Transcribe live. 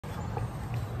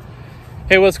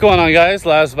Hey, what's going on, guys?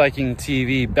 Last Viking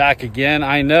TV back again.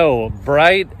 I know,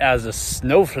 bright as a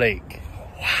snowflake.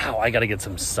 Wow, I gotta get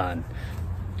some sun.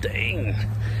 Dang.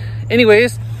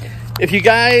 Anyways, if you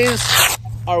guys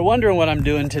are wondering what I'm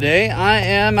doing today, I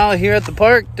am out here at the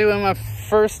park doing my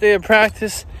first day of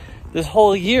practice this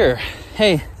whole year.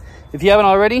 Hey, if you haven't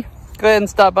already, go ahead and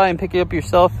stop by and pick up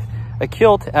yourself a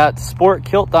kilt at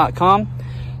sportkilt.com.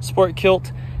 Sport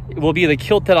Kilt will be the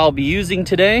kilt that I'll be using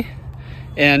today.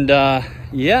 And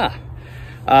yeah,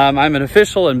 I'm an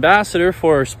official ambassador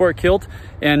for Sport Kilt,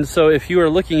 and so if you are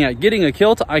looking at getting a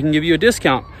kilt, I can give you a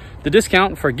discount. The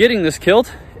discount for getting this kilt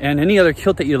and any other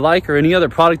kilt that you like or any other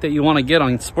product that you want to get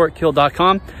on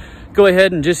sportkilt.com, go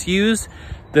ahead and just use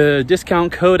the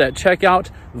discount code at checkout,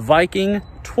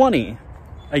 Viking20.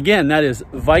 Again, that is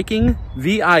Viking,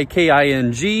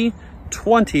 V-I-K-I-N-G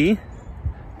 20,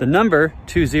 the number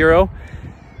 20,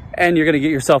 and you're going to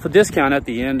get yourself a discount at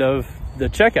the end of the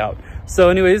checkout. So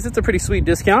anyways, it's a pretty sweet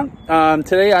discount.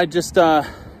 Today I just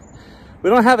we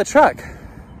don't have a truck,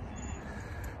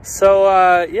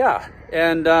 so yeah,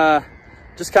 and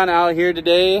just kind of out here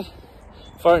today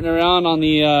farting around on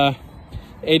the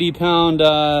 80-pound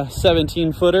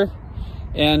 17-footer,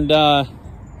 and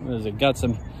what is it, got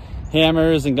some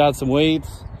hammers and got some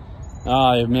weights.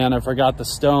 Oh man, I forgot the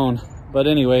stone, but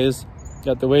anyways,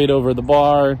 got the weight over the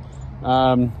bar,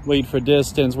 weight for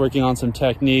distance, working on some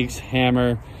techniques,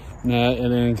 hammer,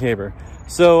 and then caber.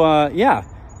 So yeah,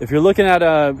 if you're looking at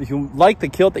if you like the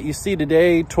kilt that you see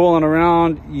today twirling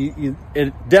around,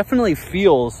 it definitely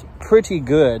feels pretty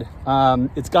good.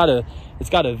 It's got a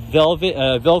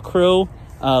velcro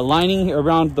lining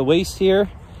around the waist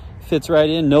here, fits right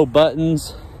in, no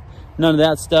buttons, none of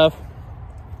that stuff.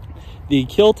 The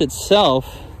kilt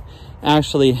itself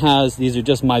actually has, these are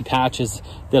just my patches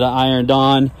that I ironed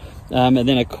on. And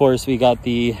then of course we got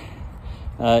the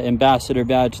ambassador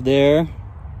badge there.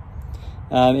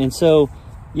 And so,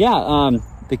 yeah,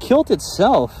 the kilt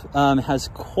itself has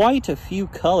quite a few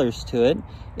colors to it.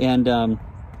 And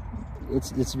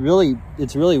it's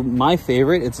really my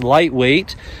favorite. It's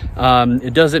lightweight.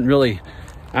 It doesn't really,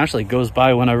 actually goes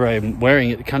by whenever I'm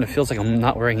wearing it. It kind of feels like I'm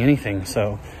not wearing anything.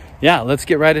 So yeah, let's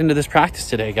get right into this practice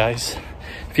today, guys.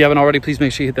 If you haven't already, please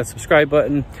make sure you hit that subscribe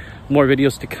button. More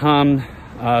videos to come.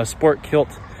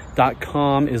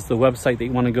 Sportkilt.com is the website that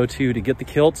you want to go to get the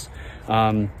kilts.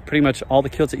 Pretty much all the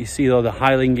kilts that you see, though, the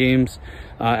Highland Games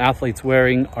athletes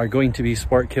wearing are going to be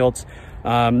sport kilts,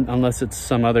 unless it's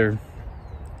some other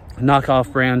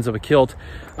knockoff brands of a kilt.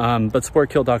 But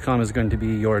sportkilt.com is going to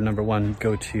be your #1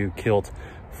 go-to kilt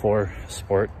for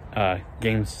sport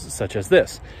games such as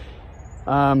this.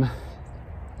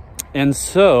 And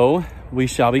so we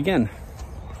shall begin.